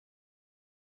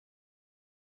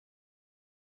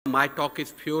my talk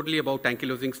is purely about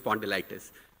ankylosing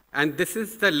spondylitis. And this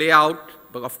is the layout.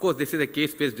 But of course, this is a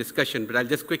case-based discussion, but I'll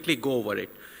just quickly go over it.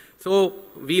 So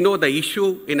we know the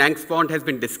issue in AnkSpond has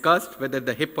been discussed, whether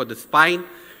the hip or the spine.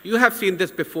 You have seen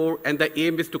this before, and the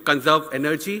aim is to conserve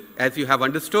energy, as you have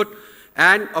understood.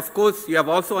 And of course, you have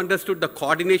also understood the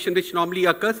coordination which normally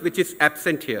occurs, which is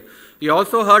absent here. You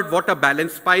also heard what a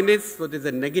balanced spine is. So there's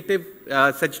a negative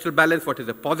sagittal balance, what is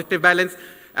a positive balance.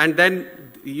 And then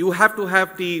you have to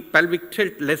have the pelvic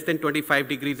tilt less than 25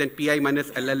 degrees and PI minus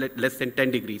LL at less than 10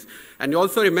 degrees. And you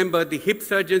also remember the hip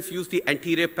surgeons use the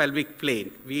anterior pelvic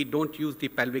plane. We don't use the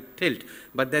pelvic tilt,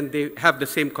 but then they have the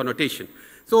same connotation.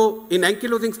 So in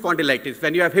ankylosing spondylitis,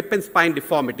 when you have hip and spine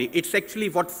deformity, it's actually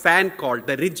what Fan called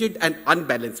the rigid and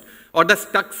unbalanced, or the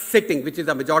stuck sitting, which is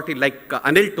a majority, like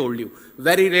Anil told you.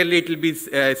 Very rarely it will be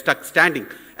stuck standing.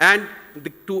 And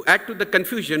to add to the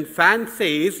confusion, Fan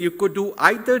says you could do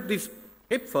either this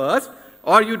hip first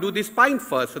or you do the spine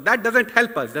first. So that doesn't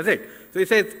help us, does it? So he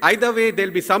says either way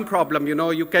there'll be some problem. You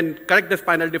know, you can correct the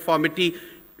spinal deformity,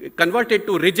 convert it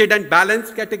to rigid and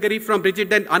balanced category from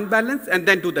rigid and unbalanced, and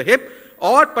then do the hip.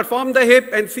 Or perform the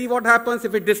hip and see what happens.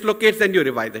 If it dislocates, then you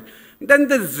revise it. Then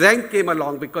the Zheng came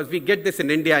along, because we get this in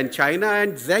India and China,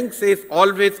 and Zheng says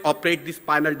always operate the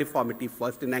spinal deformity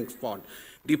first in AnkSpond.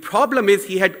 The problem is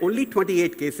he had only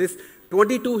 28 cases.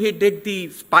 22 he did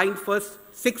the spine first,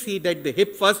 6 he did the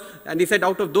hip first, and he said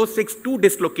out of those 6, 2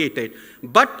 dislocated.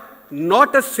 But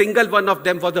not a single one of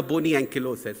them was a bony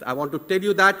ankylosis. I want to tell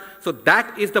you that. So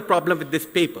that is the problem with this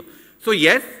paper. So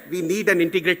yes, we need an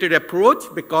integrated approach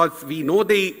because we know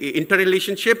the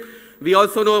interrelationship. We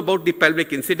also know about the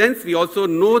pelvic incidence. We also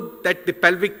know that the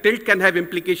pelvic tilt can have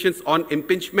implications on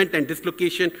impingement and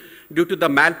dislocation due to the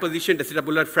malpositioned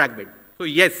acetabular fragment. So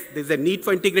yes, there's a need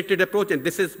for integrated approach, and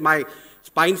this is my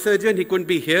spine surgeon. He couldn't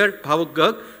be here, Bhavuk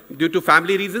Garg, due to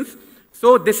family reasons.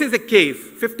 So this is a case,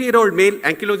 50-year-old male,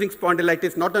 ankylosing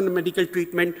spondylitis, not on medical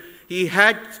treatment. He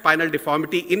had spinal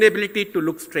deformity, inability to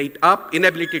look straight up,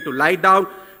 inability to lie down,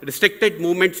 restricted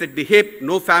movements at the hip,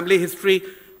 no family history.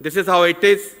 This is how it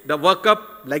is. The workup,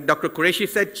 like Dr. Qureshi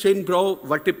said, chin, brow,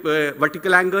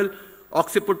 vertical angle,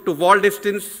 occiput to wall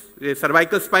distance,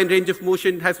 cervical spine range of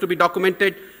motion has to be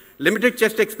documented. Limited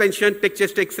chest expansion, take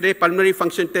chest X-ray, pulmonary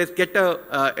function test, get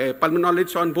a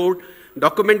pulmonologist on board,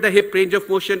 document the hip range of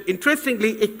motion.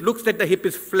 Interestingly, it looks that the hip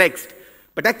is flexed,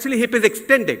 but actually hip is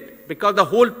extended because the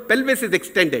whole pelvis is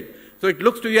extended. So it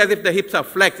looks to you as if the hips are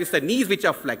flexed. It's the knees which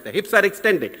are flexed. The hips are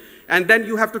extended. And then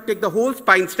you have to take the whole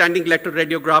spine standing lateral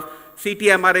radiograph, CT,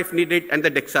 MR if needed, and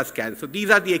the DEXA scan. So these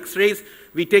are the X-rays.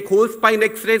 We take whole spine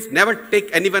X-rays. Never take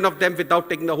any one of them without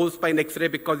taking the whole spine X-ray,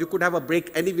 because you could have a break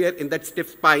anywhere in that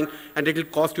stiff spine and it will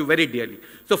cost you very dearly.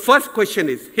 So first question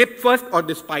is, hip first or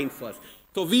the spine first?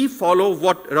 So we follow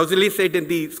what Rosalie said in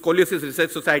the Scoliosis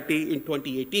Research Society in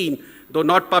 2018, though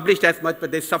not published as much,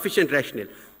 but there's sufficient rationale.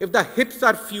 If the hips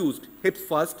are fused, hips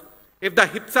first. If the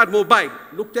hips are mobile,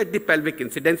 look at the pelvic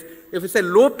incidence. If it's a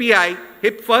low PI,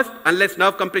 hip first, unless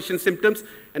nerve compression symptoms,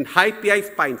 and high PI,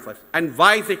 spine first. And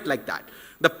why is it like that?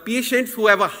 The patients who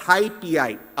have a high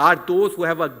PI are those who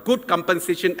have a good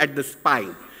compensation at the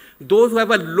spine. Those who have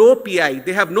a low PI,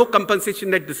 they have no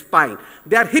compensation at the spine.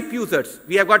 They are hip users.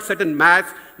 We have got certain mass.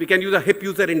 We can use a hip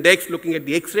user index looking at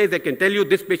the X-rays. They can tell you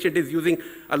this patient is using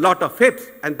a lot of hips.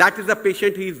 And that is a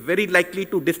patient who is very likely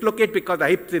to dislocate because the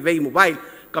hips is very mobile,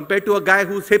 compared to a guy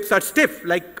whose hips are stiff,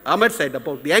 like Amar said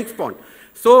about the AnkSpond.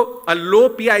 So a low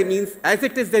PI means, as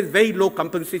it is, there's very low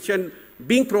compensation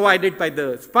being provided by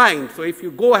the spine. So if you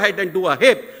go ahead and do a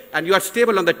hip and you are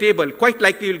stable on the table, quite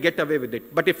likely you'll get away with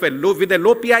it. But if with a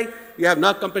low PI, you have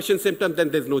nerve compression symptoms,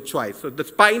 then there's no choice. So the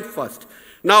spine first.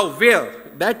 Now where?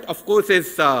 That of course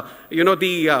is,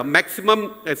 the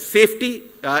maximum safety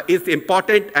is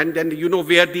important, and then you know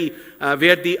where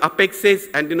the apex is,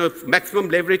 and maximum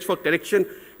leverage for correction.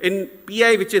 In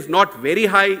PI, which is not very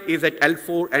high, is at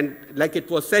L4, and like it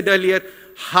was said earlier,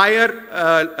 higher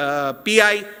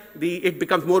PI, it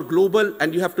becomes more global,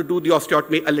 and you have to do the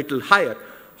osteotomy a little higher.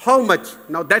 How much?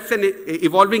 Now that's an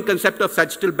evolving concept of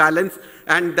sagittal balance,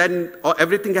 and then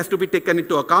everything has to be taken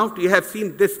into account. You have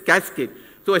seen this cascade.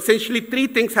 So essentially 3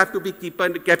 things have to be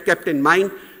kept in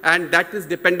mind, and that is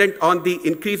dependent on the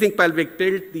increasing pelvic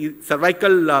tilt, the cervical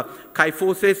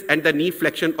kyphosis, and the knee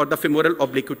flexion or the femoral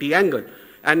obliquity angle.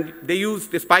 And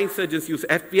the spine surgeons use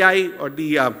FPI or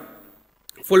the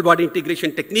full body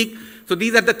integration technique. So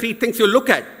these are the three things you look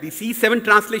at: the C7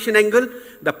 translation angle,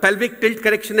 the pelvic tilt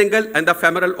correction angle, and the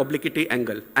femoral obliquity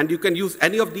angle. And you can use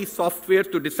any of these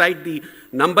softwares to decide the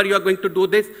number you are going to do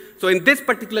this. So in this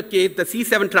particular case, the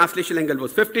C7 translation angle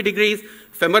was 50 degrees,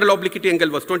 femoral obliquity angle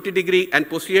was 20 degrees, and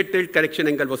posterior tilt correction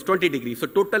angle was 20 degrees. So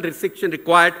total resection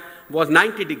required was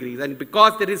 90 degrees. And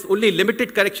because there is only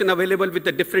limited correction available with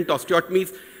the different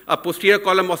osteotomies, a posterior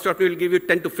column osteotomy will give you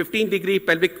 10 to 15 degree,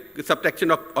 pelvic subtraction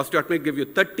osteotomy will give you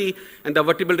 30, and the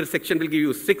vertebral resection will give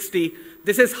you 60.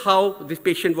 This is how this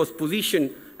patient was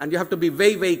positioned, and you have to be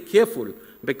very, very careful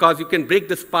because you can break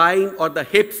the spine or the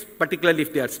hips, particularly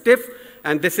if they are stiff.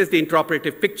 And this is the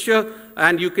intraoperative picture.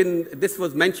 And you can, this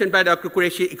was mentioned by Dr.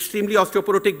 Qureshi, extremely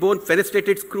osteoporotic bone,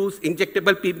 fenestrated screws,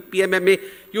 injectable PMMA.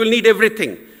 You will need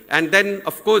everything. And then,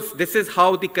 of course, this is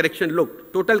how the correction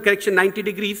looked. Total correction 90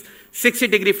 degrees, 60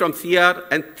 degrees from CR,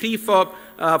 and 3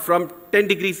 from 10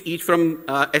 degrees each from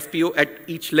SPO at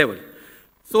each level.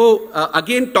 So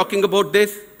again, talking about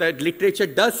this, the literature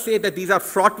does say that these are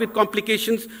fraught with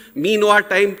complications. Mean OR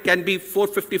time can be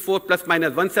 454 plus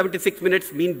minus 176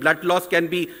 minutes. Mean blood loss can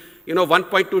be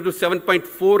 1.2 to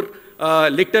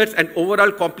 7.4 liters, and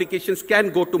overall complications can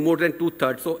go to more than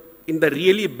 2/3. So in the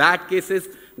really bad cases,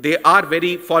 they are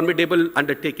very formidable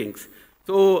undertakings.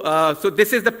 So, so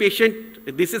this is the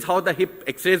patient. This is how the hip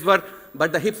x-rays were,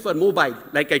 but the hips were mobile,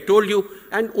 like I told you,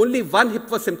 and only one hip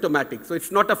was symptomatic. So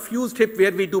it's not a fused hip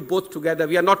where we do both together.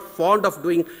 We are not fond of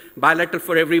doing bilateral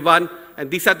for everyone. And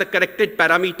these are the corrected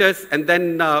parameters. And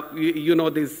then,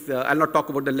 this, I'll not talk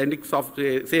about the landing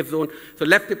safe zone. So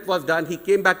left hip was done. He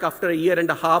came back after a year and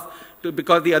a half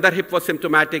because the other hip was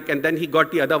symptomatic, and then he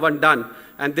got the other one done.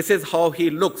 And this is how he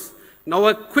looks. Now,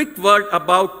 a quick word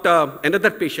about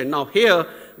another patient. Now, here,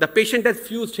 the patient has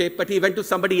fused hip, but he went to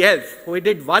somebody else who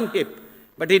did one hip.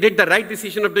 But he did the right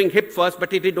decision of doing hip first,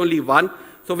 but he did only one.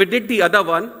 So we did the other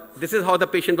one. This is how the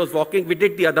patient was walking. We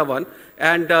did the other one.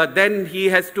 And then he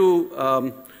has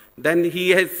to,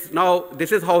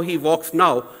 this is how he walks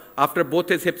now, after both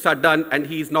his hips are done, and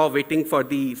he is now waiting for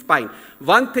the spine.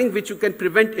 One thing which you can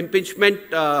prevent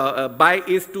impingement by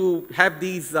is to have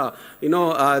these, the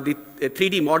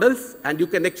 3D models, and you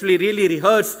can actually really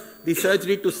rehearse the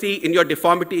surgery to see in your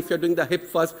deformity, if you're doing the hip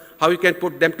first, how you can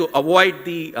put them to avoid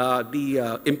the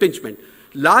impingement.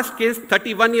 Last case,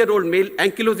 31-year-old male,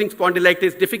 ankylosing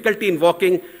spondylitis, difficulty in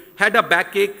walking, had a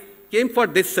backache, came for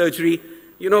this surgery.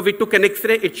 We took an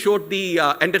X-ray, it showed the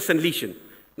Anderson lesion.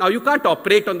 Now, you can't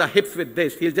operate on the hips with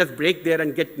this. He'll just break there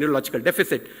and get neurological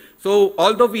deficit. So,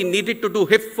 although we needed to do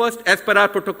hip first, as per our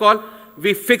protocol,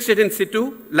 we fixed it in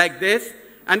situ like this,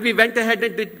 and we went ahead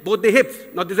and did both the hips.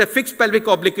 Now, there's a fixed pelvic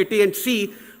obliquity, and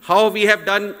see how we have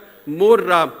done more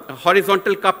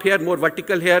horizontal cup here, more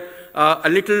vertical here, a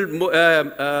little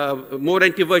more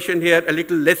anteversion here, a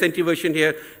little less anteversion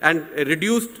here, and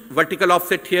reduced vertical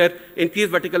offset here, increased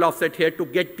vertical offset here to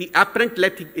get the apparent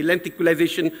length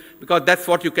equalization, because that's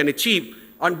what you can achieve.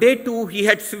 On day 2, he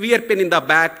had severe pain in the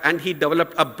back, and he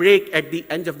developed a break at the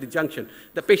end of the junction.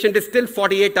 The patient is still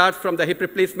 48 hours from the hip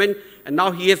replacement, and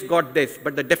now he has got this.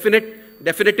 But the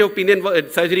definitive opinion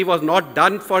surgery was not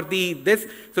done for this,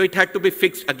 so it had to be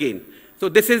fixed again. So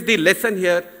this is the lesson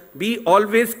here. Be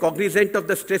always cognizant of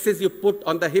the stresses you put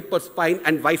on the hip or spine,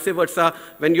 and vice versa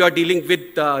when you are dealing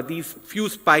with these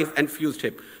fused spines and fused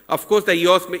hip. Of course, the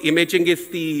EOS imaging is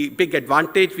the big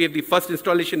advantage. We have the first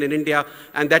installation in India,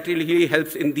 and that really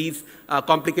helps in these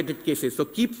complicated cases. So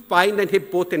keep spine and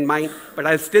hip both in mind, but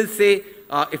I'll still say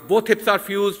if both hips are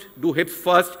fused, do hips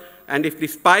first. And if the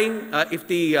spine, if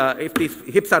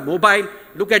the hips are mobile,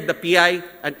 look at the PI,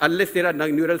 and unless there are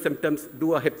neural symptoms,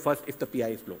 do a hip first if the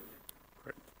PI is low.